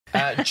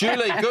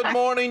Julie, good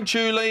morning,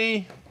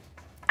 Julie.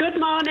 Good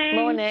morning.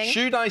 Morning.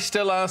 Should I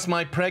still ask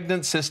my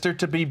pregnant sister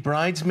to be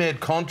bridesmaid?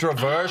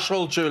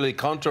 Controversial, Julie,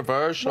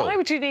 controversial. Why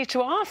would you need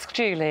to ask,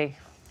 Julie?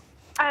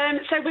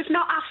 So we've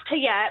not asked her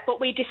yet, but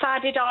we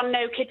decided on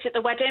no kids at the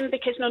wedding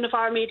because none of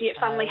our immediate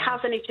family has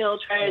any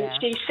children. Yeah.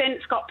 She's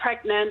since got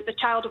pregnant. The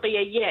child will be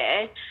a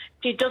year.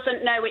 She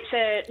doesn't know it's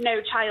a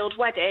no-child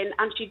wedding,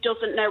 and she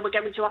doesn't know we're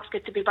going to ask her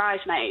to be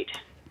bridesmaid.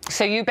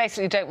 So you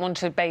basically don't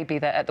want a baby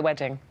there at the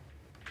wedding?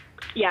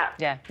 Yeah.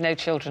 Yeah, no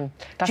children.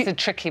 That's a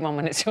tricky one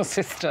when it's your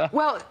sister.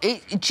 Well,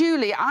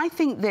 Julie, I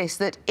think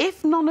that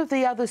if none of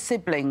the other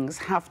siblings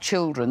have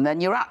children, then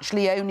you're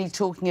actually only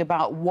talking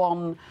about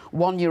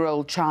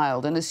one-year-old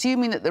child. And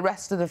assuming that the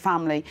rest of the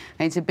family are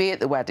going to be at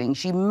the wedding,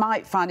 she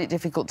might find it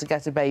difficult to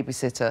get a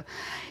babysitter.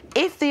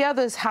 If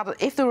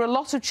there were a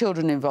lot of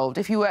children involved,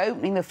 if you were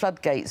opening the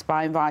floodgates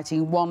by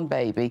inviting one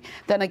baby,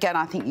 then again,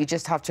 I think you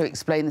just have to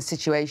explain the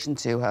situation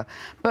to her.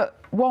 But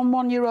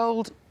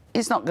one-year-old,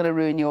 it's not going to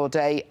ruin your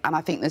day, and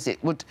I think I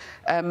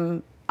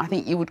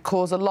think you would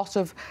cause a lot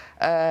of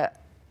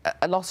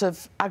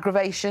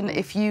aggravation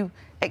if you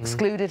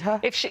excluded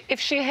her. If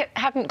she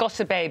hadn't got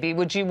a baby,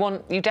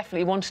 you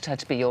definitely wanted her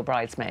to be your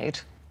bridesmaid?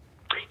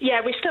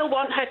 Yeah, we still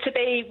want her to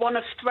be one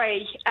of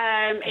three.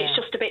 It's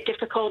just a bit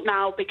difficult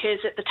now because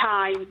at the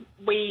time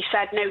we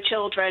said no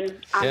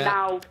children, and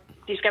now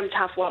she's going to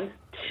have one.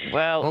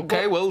 Well,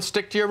 OK, we'll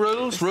stick to your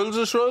rules. Rules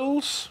is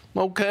rules.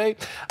 OK.